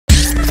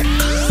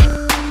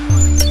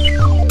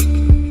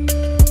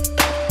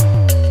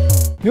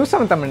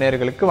News7 Tamil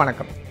நேயர்களுக்கு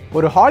வணக்கம்.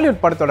 ஒரு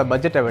ஹாலிவுட் படத்தோட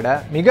பட்ஜெட்டை விட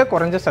மிக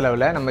குறைஞ்ச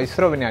செலவில் நம்ம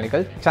இஸ்ரோ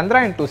விஞ்ஞானிகள்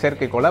சந்திராயன் 2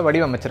 செயற்கைக்கோளை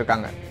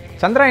வடிவமைச்சிருக்காங்க.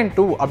 சந்திராயன்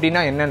 2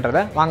 அப்படின்னா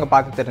என்னன்றதை வாங்க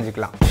பார்த்து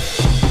தெரிஞ்சுக்கலாம்.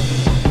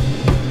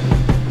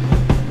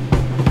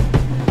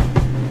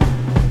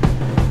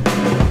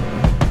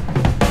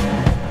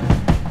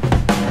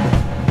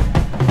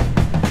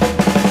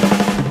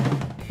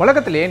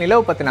 உலகத்திலேயே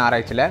நிலவு பத்தின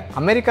ஆராய்ச்சியில்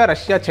அமெரிக்கா,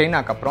 ரஷ்யா,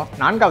 சைனாக்கு அப்புறம்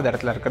 4வது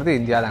இடத்துல இருக்கிறது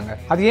இந்தியா தாங்க.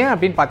 அது ஏன்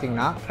அப்படின்னு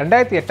பார்த்தீங்கன்னா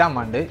 2008ஆம்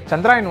ஆண்டு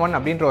சந்திராயன் 1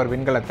 அப்படின்ற ஒரு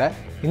விண்கலத்தை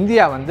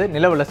இந்தியா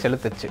நிலவுல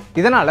செலுத்துச்சு.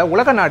 இதனால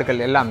உலக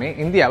நாடுகள் எல்லாமே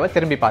இந்தியாவை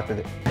திரும்பி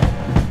பார்த்தது.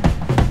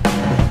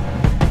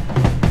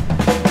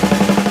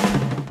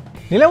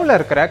 நிலவுல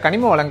இருக்கிற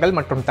கனிம வளங்கள்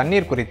மற்றும்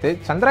தண்ணீர் குறித்து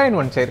சந்திராயன்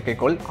 1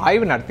 செயற்கைக்கோள்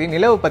ஆய்வு நடத்தி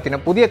நிலவு பத்தின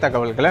புதிய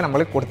தகவல்களை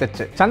நம்மளுக்கு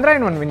கொடுத்துச்சு.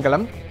 சந்திராயன் 1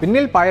 விண்கலம்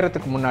விண்ணில்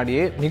பாயறதுக்கு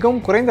முன்னாடியே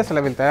மிகவும் குறைந்த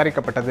செலவில்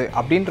தயாரிக்கப்பட்டது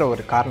அப்படின்ற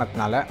ஒரு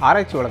காரணத்தினால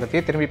ஆராய்ச்சி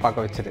உலகத்தையே திரும்பி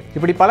பார்க்க வச்சது.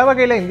 இப்படி பல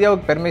வகையில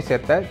இந்தியாவுக்கு பெருமை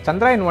சேர்த்த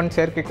சந்திராயன் 1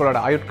 செயற்கைக்கோளோட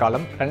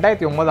ஆயுட்காலம்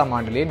 2009ஆம்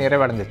ஆண்டிலேயே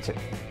நிறைவடைஞ்சிச்சு.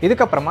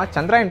 இதுக்கப்புறமா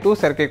சந்திராயன் 2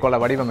 செயற்கைக்கோளை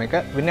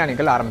வடிவமைக்க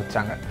விஞ்ஞானிகள்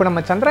ஆரம்பிச்சாங்க. இப்போ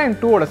நம்ம சந்திராயன்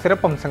 2ஓட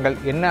சிறப்பம்சங்கள்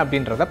என்ன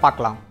அப்படின்றத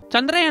பார்க்கலாம்.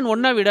 சந்திரயான்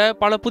 1 விட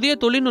பல புதிய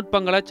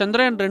தொழில்நுட்பங்களை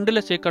சந்திரயான் 2ல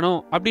சேர்க்கணும்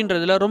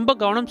அப்படின்றதுல ரொம்ப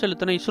கவனம்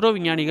செலுத்தின இஸ்ரோ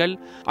விஞ்ஞானிகள்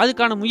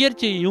அதுக்கான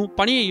முயற்சியையும்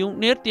பணியையும்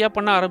நேர்த்தியா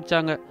பண்ண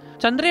ஆரம்பிச்சாங்க.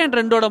 சந்திரயான்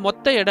 2ஓட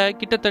மொத்த எடை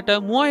கிட்டத்தட்ட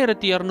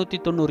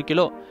 3290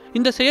 கிலோ.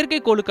 இந்த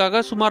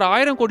செயற்கைக்கோளுக்காக சுமார்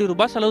 1000 கோடி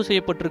ரூபாய் செலவு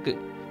செய்யப்பட்டிருக்கு.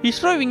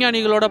 இஸ்ரோ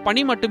விஞ்ஞானிகளோட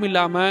பணி மட்டும்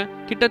இல்லாம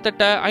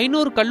கிட்டத்தட்ட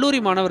 500 கல்லூரி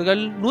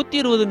மாணவர்கள்,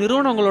 120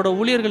 நிறுவனங்களோட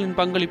ஊழியர்களின்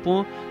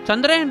பங்களிப்பும்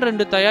சந்திரயான்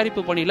 2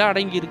 தயாரிப்பு பணியில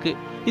அடங்கி இருக்கு.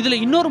 இதுல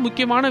இன்னொரு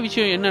முக்கியமான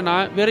விஷயம் என்னன்னா,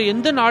 வேற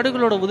எந்த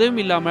நாடுகளோட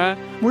உதவியும் இல்லாம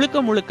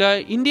முழுக்க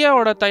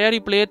இந்தியாவோட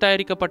தயாரிப்பிலேயே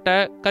தயாரிக்கப்பட்ட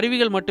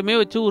கருவிகள் மட்டுமே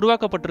வச்சு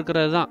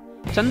உருவாக்கப்பட்டிருக்கிறது தான்.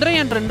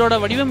 சந்திரயான் 2ஓட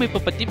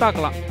வடிவமைப்பை பத்தி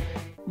பார்க்கலாம்.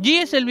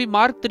 GSLV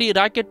Mark 3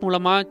 ராக்கெட்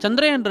மூலமா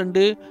சந்திரயான்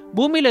 2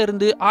 பூமியில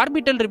இருந்து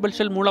ஆர்பிட்டல்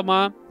ரிபல்ஷல் மூலமா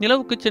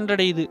நிலவுக்கு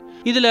சென்றடையுது.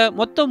 இதுல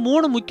மொத்தம்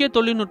 3 முக்கிய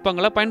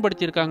தொழில்நுட்பங்களை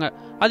பயன்படுத்தியிருக்காங்க.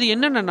 அது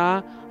என்னன்னா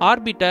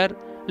ஆர்பிட்டர்,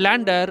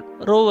 லேண்டர்,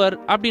 ரோவர்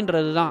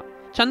அப்படின்றது தான்.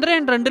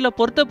 சந்திரயான் 2ல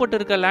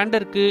பொருத்தப்பட்டிருக்க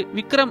லேண்டருக்கு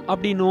விக்ரம்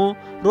அப்படின்னும்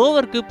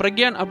ரோவருக்கு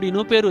பிரக்யான்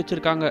அப்படின்னும் பேர்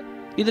வச்சிருக்காங்க.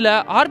 இதுல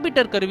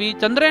ஆர்பிட்டர் கருவி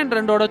சந்திரயான்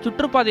 2ஓட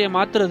சுற்றுப்பாதையை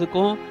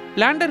மாத்துறதுக்கும்,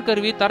 லேண்டர்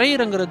கருவி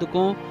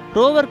தரையிறங்குறதுக்கும்,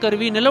 ரோவர்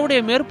கருவி நிலவுடைய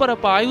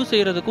மேற்பரப்பை ஆய்வு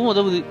செய்யறதுக்கும்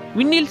உதவுது.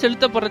 விண்ணில்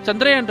செலுத்தப்படுற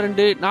சந்திரயான்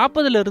 2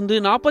 40 இருந்து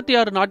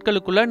 46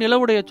 நாட்களுக்குள்ள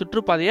நிலவுடைய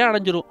சுற்றுப்பாதையை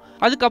அடைஞ்சிரும்.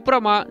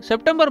 அதுக்கப்புறமா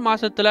செப்டம்பர்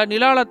மாசத்துல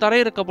நிலால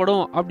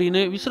தரையிறக்கப்படும்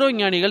அப்படின்னு இஸ்ரோ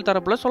விஞ்ஞானிகள்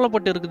தரப்புல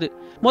சொல்லப்பட்டு இருக்குது.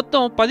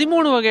 மொத்தம்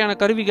 13 வகையான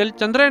கருவிகள்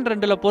சந்திரயான்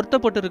 2ல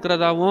பொருத்தப்பட்டு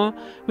இருக்கிறதாவும்,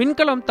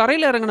 விண்கலம்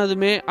தரையில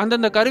இறங்கினதுமே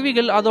அந்தந்த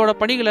கருவிகள் அதோட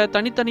பணிகளை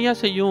தனித்தனியா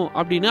செய்யும்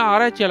அப்படின்னு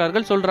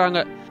ஆராய்ச்சியாளர்கள்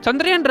சொல்றாங்க.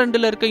 சந்திரயான்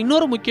 2ல இருக்க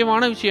இன்னொரு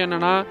முக்கியமான விஷயம்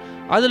என்னன்னா,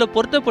 அதுல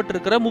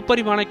பொருத்தப்பட்டிருக்கிற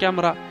முப்பரிமாண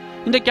கேமரா.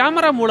 இந்த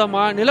கேமரா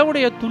மூலமா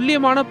நிலவுடைய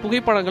துல்லியமான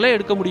புகைப்படங்களை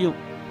எடுக்க முடியும்.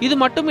 இது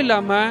மட்டும்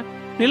இல்லாம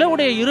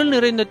நிலவுடைய இருள்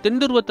நிறைந்த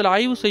தென்துருவத்தில்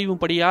ஆய்வு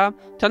செய்யும்படியா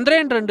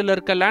சந்திரயான் 2ல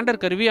இருக்க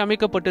லேண்டர் கருவி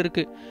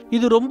அமைக்கப்பட்டிருக்கு.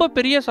 இது ரொம்ப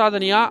பெரிய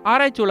சாதனையா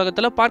ஆராய்ச்சி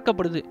உலகத்துல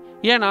பார்க்கப்படுது.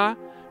 ஏன்னா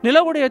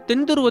நிலவுடைய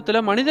தென்துருவத்துல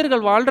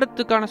மனிதர்கள்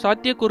வாழ்றதுக்கான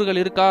சாத்தியக்கூறுகள்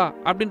இருக்கா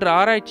அப்படின்ற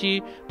ஆராய்ச்சி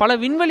பல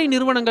விண்வெளி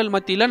நிறுவனங்கள்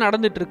மத்தியில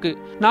நடந்துட்டு இருக்கு.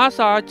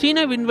 நாசா,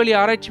 சீன விண்வெளி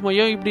ஆராய்ச்சி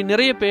மையம், இப்படி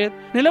நிறைய பேர்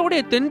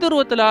நிலவுடைய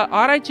தென்துருவத்துல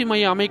ஆராய்ச்சி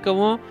மையம்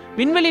அமைக்கவும்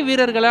விண்வெளி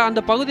வீரர்களை அந்த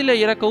பகுதியில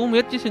இறக்கவும்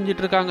முயற்சி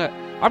செஞ்சுட்டு இருக்காங்க.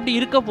 அப்படி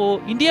இருக்கப்போ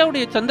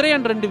இந்தியாவுடைய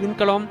சந்திரயான் 2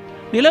 விண்கலம்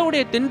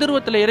நிலவுடைய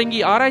தென்துருவத்துல இறங்கி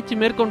ஆராய்ச்சி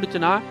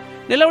மேற்கொண்டுச்சுன்னா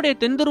நிலவுடைய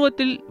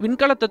தென்துருவத்தில்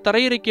விண்கலத்தை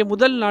தரையிறக்கிய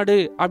முதல் நாடு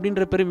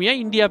அப்படின்ற பெருமையை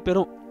இந்தியா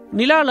பெறும்.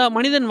 நிலால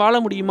மனிதன் வாழ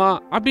முடியுமா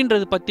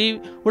அப்படின்றது பத்தி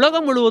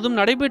உலகம் முழுவதும்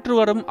நடைபெற்று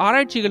வரும்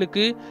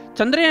ஆராய்ச்சிகளுக்கு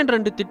சந்திரயான்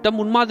 2 திட்டம்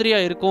முன்மாதிரியா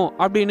இருக்கும்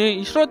அப்படின்னு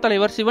இஸ்ரோ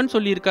தலைவர் சிவன்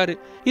சொல்லியிருக்காரு.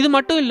 இது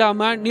மட்டும்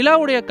இல்லாம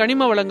நிலாவுடைய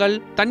கனிம வளங்கள்,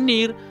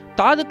 தண்ணீர்,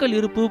 தாதுக்கள்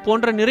இருப்பு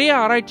போன்ற நிறைய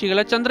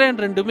ஆராய்ச்சிகளை சந்திரயான்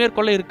 2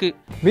 மேற்கொள்ள இருக்கு.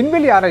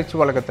 விண்வெளி ஆராய்ச்சி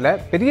உலகத்துல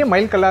பெரிய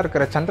மைல்கல்லா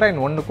இருக்கிற சந்திரயான்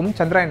 1க்கும்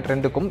சந்திரயான்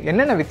 2க்கும்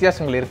என்னென்ன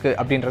வித்தியாசங்கள் இருக்கு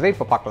அப்படின்றதை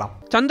இப்ப பார்க்கலாம்.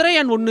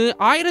 சந்திரயான் 1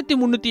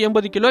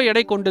 1380 கிலோ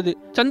எடை கொண்டது.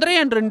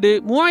 சந்திரயான் 2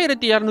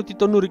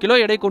 3290 கிலோ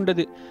எடை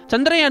கொண்டது.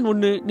 சந்திரயான்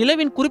 1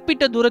 நிலவின்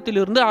குறிப்பிட்ட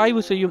தூரத்திலிருந்து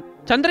ஆய்வு செய்யும்.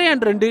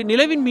 சந்திரயான் 2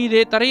 நிலவின்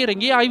மீதே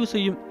தரையிறங்கி ஆய்வு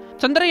செய்யும்.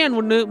 சந்திரயான்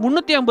 1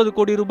 350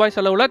 கோடி ரூபாய்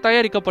செலவுல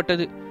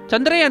தயாரிக்கப்பட்டது.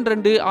 சந்திரயான்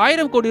 2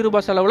 1000 கோடி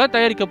ரூபாய் செலவுல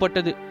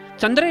தயாரிக்கப்பட்டது.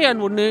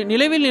 சந்திரயான் 1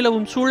 நிலவில்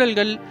நிலவும்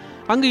சூழல்கள்,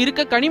 அங்கு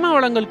இருக்க கனிம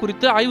வளங்கள்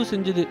குறித்து ஆய்வு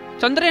செஞ்சது.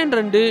 சந்திரயான்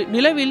 2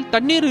 நிலவில்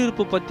தண்ணீர்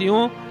இருப்பு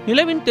பத்தியும்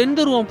நிலவின்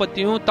தென்துருவம்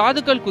பத்தியும்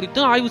தாதுக்கள்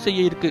குறித்தும் ஆய்வு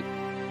செய்ய இருக்கு.